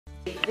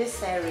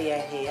This area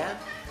here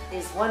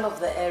is one of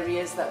the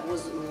areas that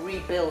was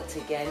rebuilt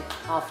again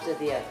after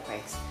the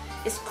earthquakes.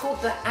 It's called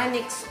the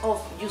Annex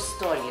of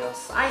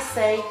Eustolios. I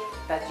say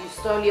that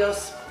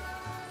Eustolios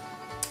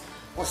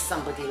was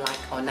somebody like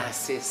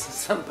Onassis,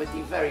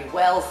 somebody very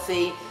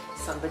wealthy,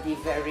 somebody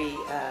very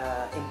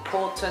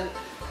important.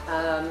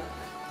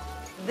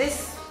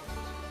 This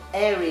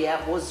area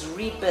was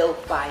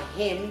rebuilt by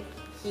him.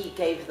 He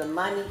gave the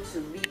money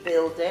to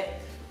rebuild it.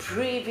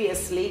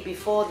 Previously,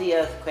 before the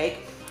earthquake,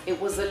 it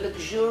was a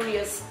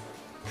luxurious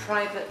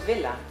private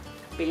villa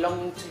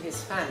belonging to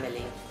his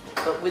family.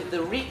 But with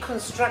the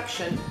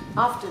reconstruction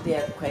after the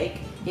earthquake,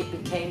 it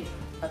became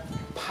a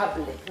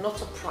public,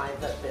 not a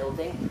private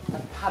building, a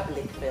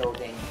public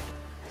building.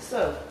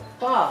 So,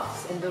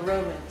 baths in the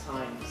Roman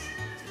times.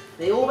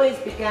 They always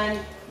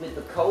began with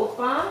the cold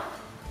bath.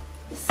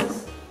 This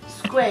is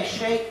square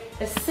shape,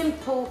 a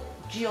simple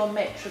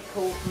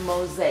geometrical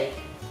mosaic,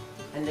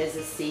 and there's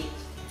a seat.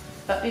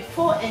 But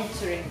before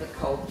entering the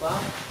cold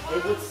bath, they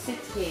would sit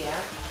here,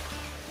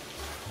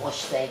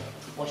 wash their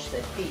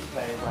feet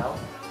very well.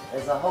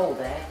 There's a hole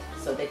there,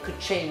 so they could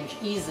change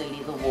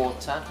easily the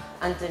water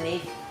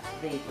underneath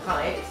the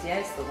pipes,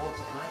 yes, the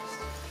water pipes.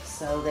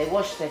 So they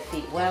wash their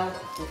feet well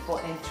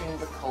before entering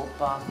the cold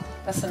bath.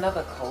 That's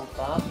another cold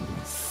bath,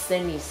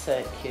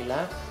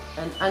 semicircular,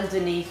 and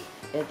underneath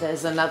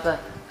there's another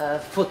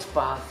foot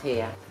bath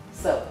here.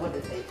 So what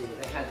did they do?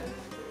 They had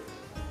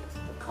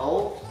the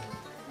cold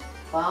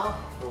bath,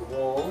 the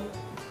warm,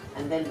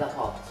 and then the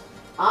hot.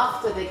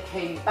 After they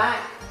came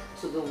back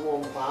to the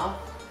warm bath,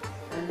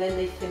 and then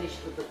they finished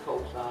with the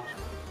cold bath.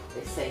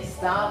 They say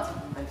start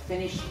and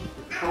finish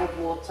with cold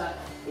water.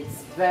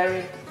 It's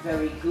very,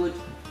 very good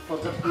for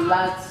the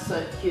blood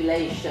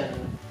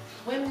circulation.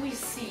 When we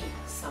see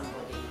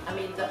somebody, I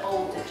mean the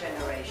older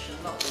generation,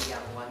 not the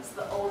young ones,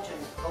 the older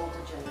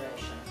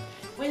generation,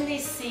 when they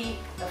see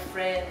a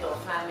friend or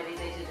family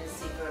they didn't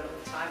see for a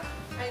long time,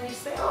 and you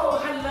say,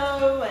 oh,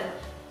 hello,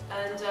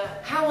 and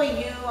how are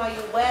you? Are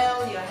you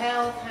well? Your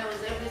health? How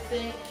is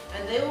everything?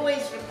 And they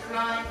always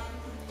reply,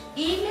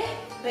 Ime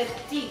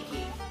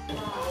Vertigi,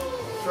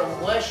 from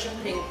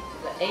worshipping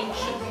the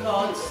ancient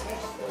gods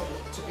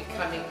to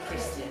becoming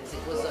Christians.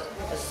 It was a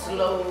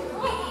slow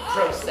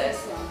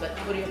process, but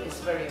Kourion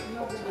is very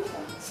important.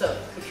 So,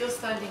 if you're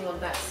standing on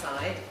that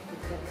side, you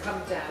can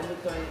come down,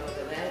 we're going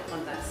over there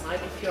on that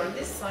side. If you're on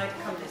this side,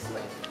 come this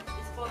way.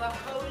 It's for the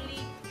Holy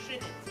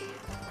Trinity.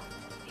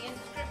 The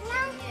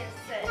inscription here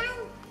says,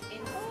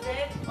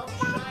 instead of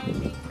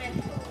shining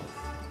metals,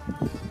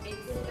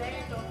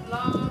 instead of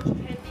large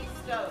heavy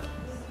stones,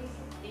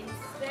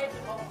 instead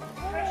of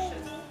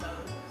precious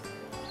stones,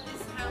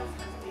 this house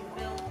has been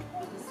built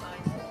with the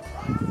sign of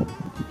Christ.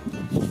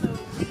 So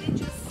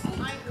religious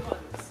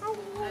icons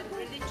and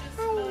religious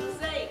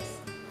mosaics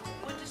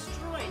were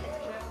destroyed,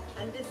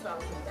 and this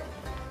architect.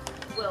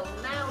 Well,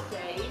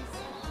 nowadays,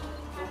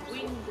 the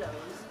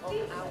windows of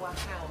our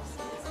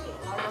houses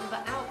are on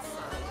the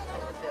outside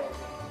of the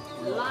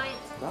building.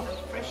 Light and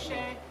fresh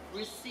air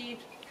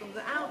received from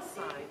the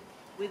outside.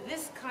 With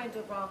this kind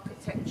of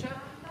architecture,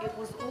 it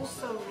was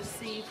also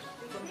received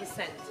from the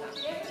center.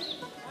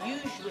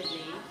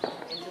 Usually,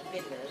 in the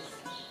villas,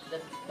 the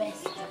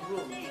best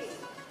rooms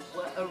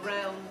were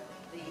around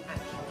the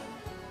actual.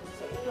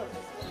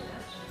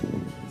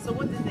 So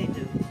what did they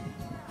do?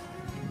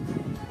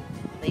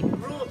 They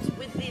brought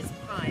with these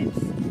pipes,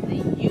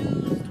 they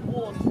used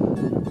water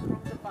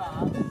from the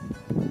baths,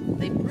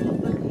 they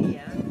brought them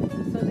here,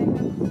 so they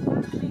have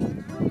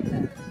splashing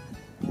toilets.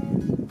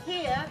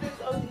 Here,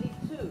 there's only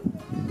two.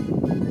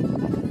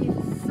 In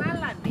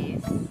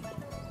Salamis,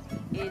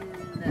 in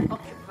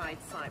occupied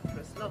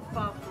Cyprus, not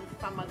far from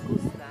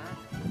Famagusta,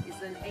 is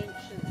an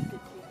ancient city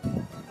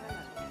called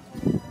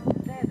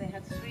Salamis. There they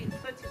had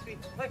 33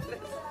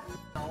 toilets.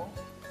 Now,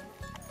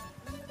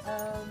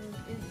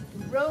 is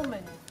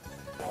Roman.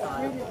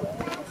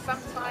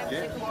 Sometimes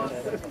it was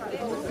a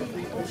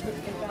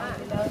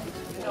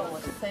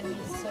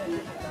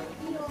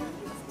semicircular,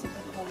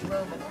 typical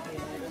Roman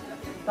period.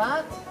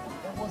 But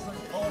there was an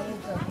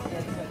older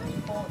theatre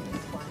before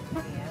this one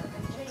here.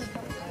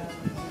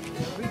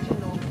 The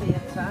original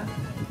theatre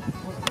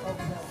was of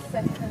the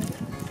 2nd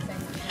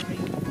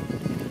century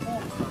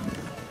beforehand,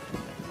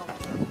 not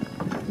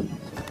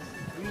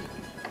Greek,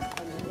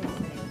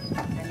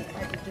 and it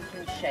had a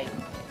different shape.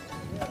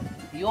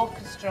 The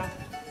orchestra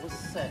was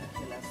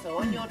circular, so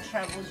on your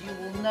travels you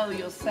will know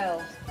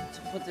yourselves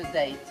to put a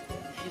date.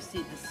 If you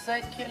see the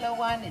circular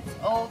one, it's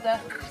older,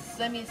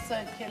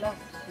 semicircular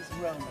is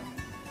Roman.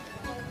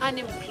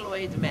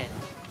 Unemployed men.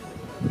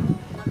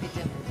 They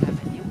didn't have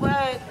any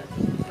work,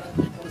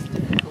 it was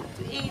difficult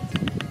to eat,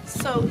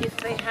 so if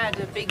they had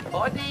a big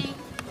body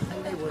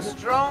and they were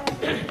strong,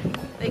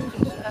 they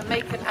could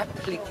make an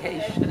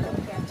application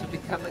to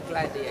become a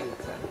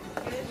gladiator.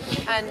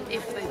 And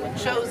if they were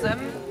chosen,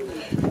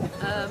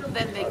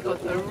 Then they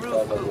got a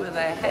roof over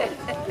their head.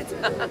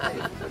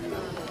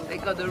 They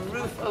got a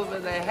roof over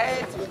their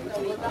head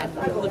and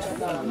good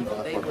food.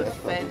 They were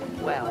fed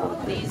well.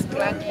 These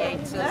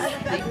gladiators,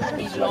 they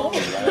belonged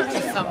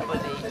to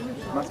somebody,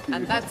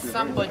 and that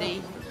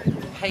somebody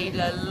paid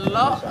a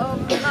lot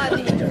of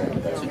money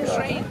to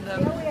train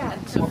them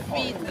and to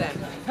feed them.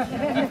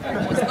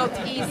 It was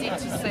not easy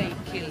to say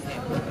kill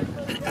him.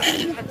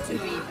 It had to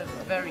be a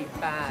very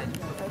bad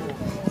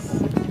performance.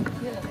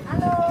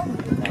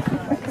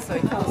 So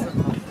it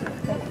wasn't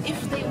often. If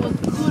they were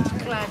good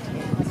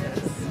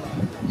gladiators,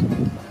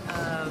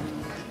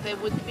 there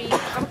would be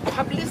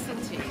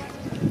publicity.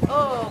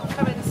 Oh,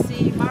 come and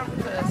see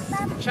Marcus,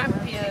 the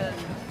champion,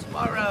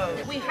 tomorrow.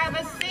 We have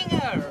a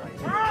singer.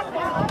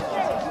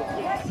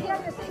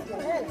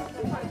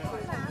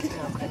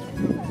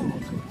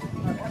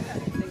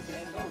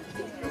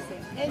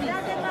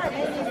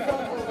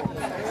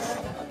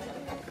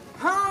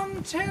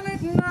 Come tell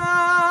it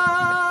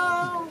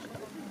now,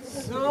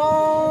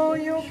 so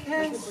you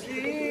can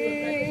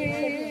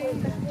see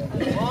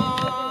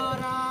what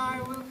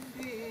I will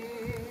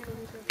feel.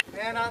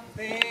 And I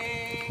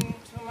think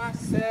to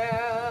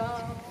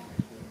myself,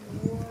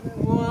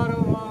 what a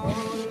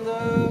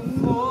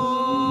wonderful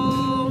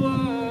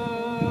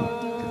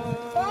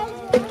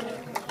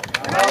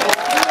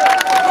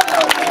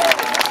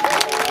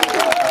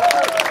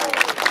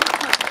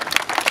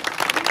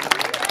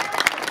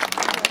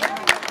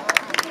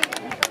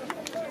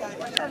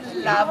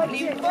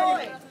Lovely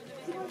boy.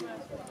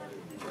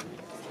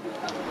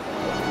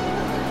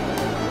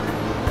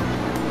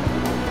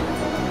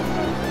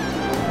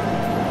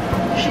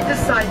 She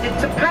decided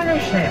to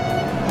punish him.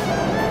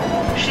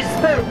 She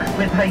spoke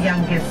with her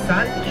youngest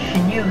son. She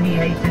knew he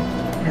hated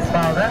his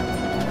father.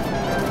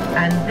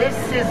 And this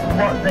is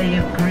what they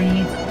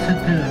agreed to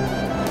do.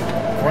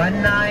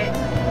 One night,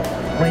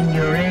 when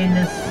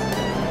Uranus,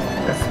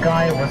 the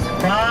sky was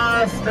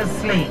fast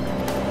asleep,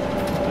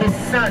 his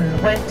son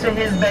went to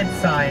his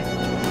bedside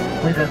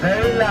with a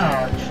very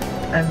large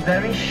and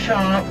very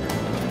sharp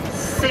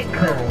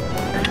sickle.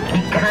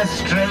 He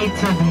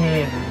castrated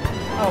him.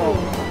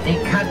 He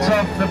cut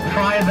off the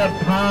private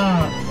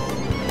parts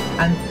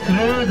and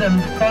threw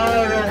them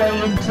far away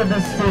into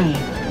the sea.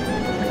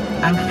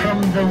 And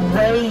from the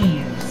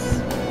waves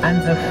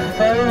and the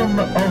foam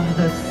of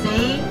the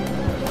sea,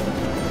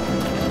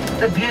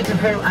 the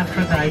beautiful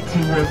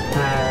Aphrodite was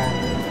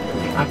born.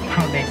 I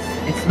promise,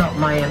 it's not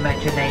my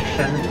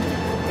imagination.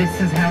 This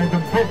is how the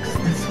books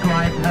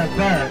describe her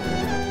birth.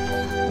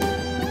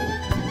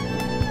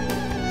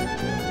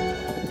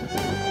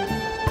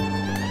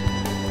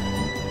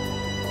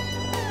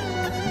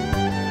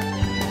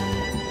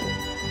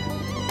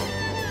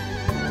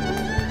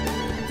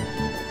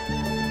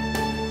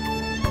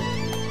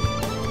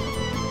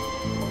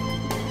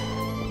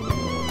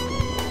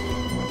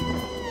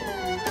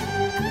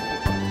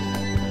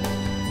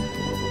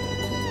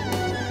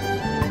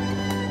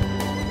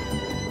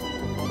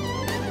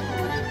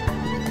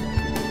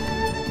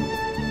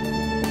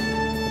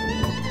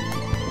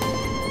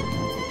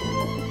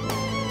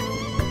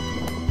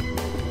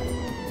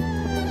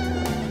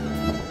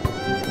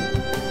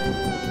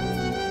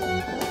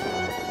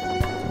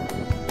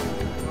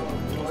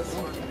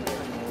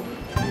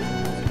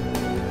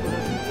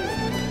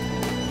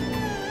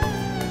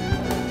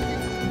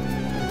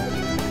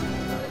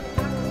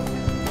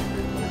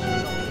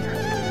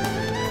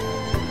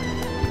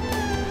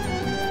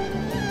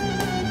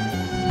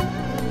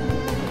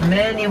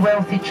 Many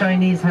wealthy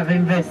Chinese have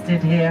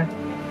invested here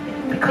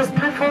because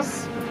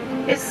Paphos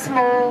is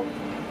small,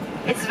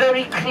 it's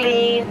very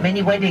clean.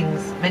 Many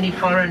weddings, many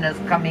foreigners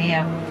come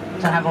here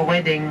to have a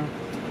wedding.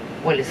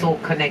 Well, it's all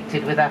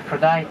connected with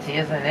Aphrodite,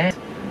 isn't it?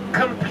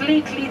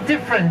 Completely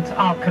different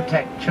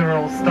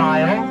architectural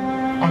style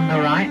on the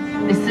right.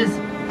 This is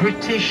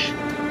British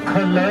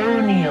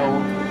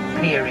colonial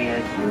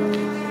period.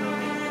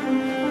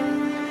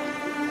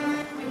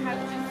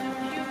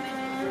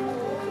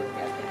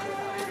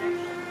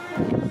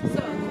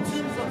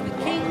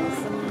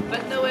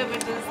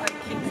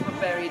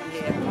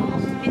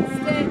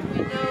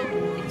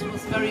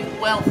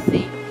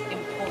 Wealthy,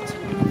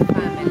 important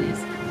families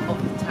of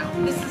the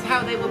town. This is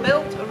how they were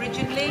built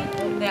originally.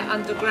 They're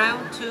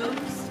underground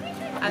tombs,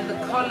 and the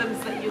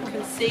columns that you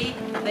can see,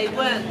 they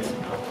weren't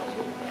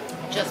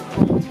just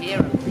brought here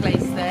and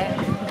placed there.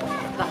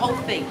 The whole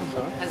thing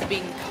has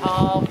been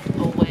carved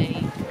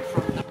away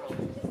from the rock.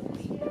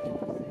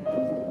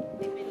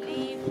 They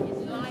believe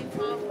in life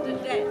after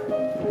death.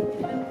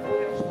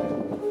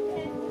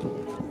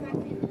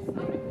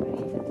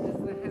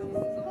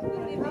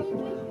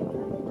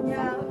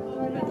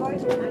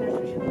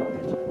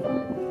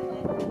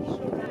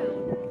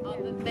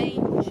 Are the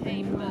main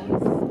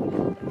chambers.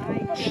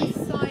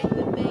 Inside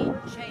the main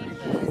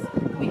chambers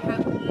we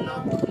have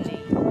long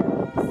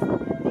leaves.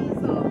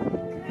 These are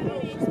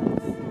holes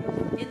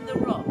in the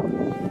rock,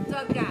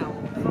 dug out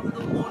from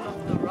the wall of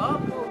the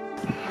rock.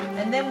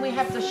 And then we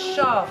have the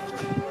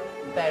shaft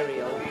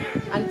burial.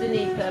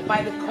 Underneath,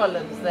 by the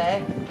columns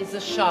there, is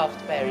a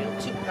shaft burial,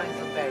 two kinds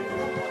of burial.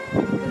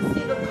 You can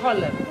see the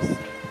columns.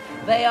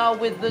 They are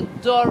with the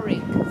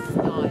Doric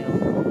style.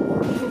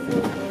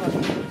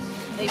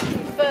 They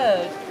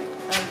preferred,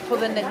 for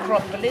the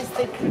necropolis,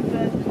 they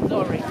preferred the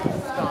Doric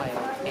style.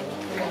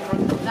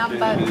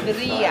 Number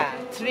 3,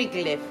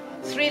 triglyph,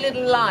 3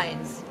 little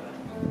lines.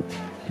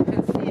 You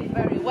can see it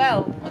very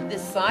well on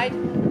this side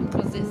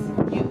because it's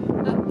new,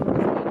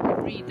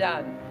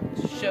 redone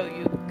to show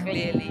you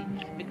clearly,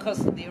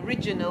 because the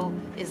original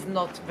is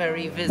not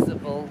very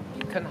visible.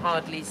 You can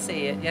hardly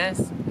see it,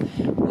 yes?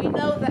 We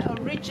know that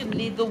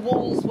originally the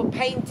walls were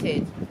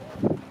painted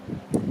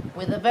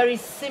with a very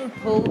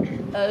simple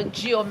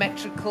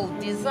geometrical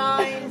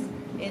design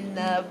in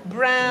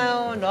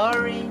brown,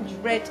 orange,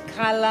 red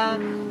color.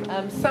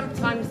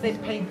 Sometimes they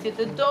painted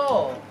a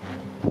door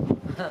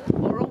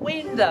or a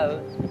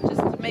window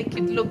just to make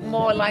it look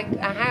more like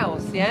a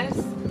house,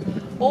 yes?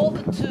 All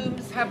the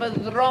tombs have a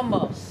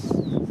dromos.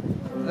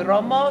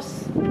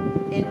 Dromos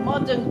in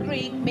modern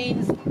Greek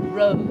means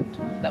road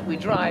that we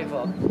drive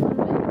on.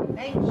 In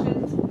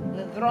ancient,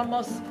 the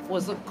dromos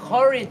was a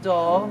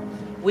corridor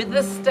with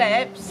the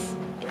steps.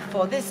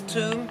 For this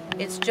tomb,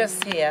 it's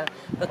just here.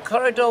 The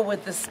corridor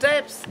with the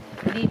steps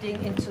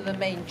leading into the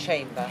main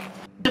chamber.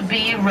 To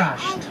be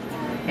rushed.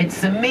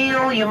 It's a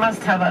meal, you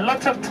must have a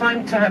lot of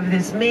time to have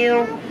this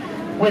meal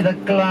with a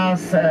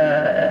glass.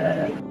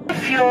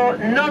 If you're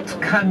not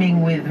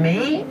coming with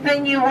me,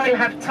 then you will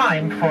have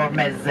time for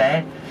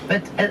meze,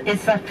 but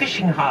it's a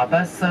fishing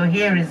harbor, so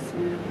here is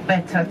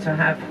better to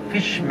have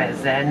fish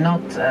meze,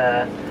 not...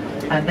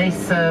 and they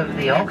serve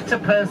the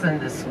octopus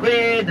and the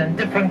squid and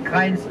different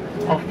kinds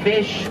of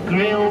fish,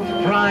 grilled,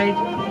 fried.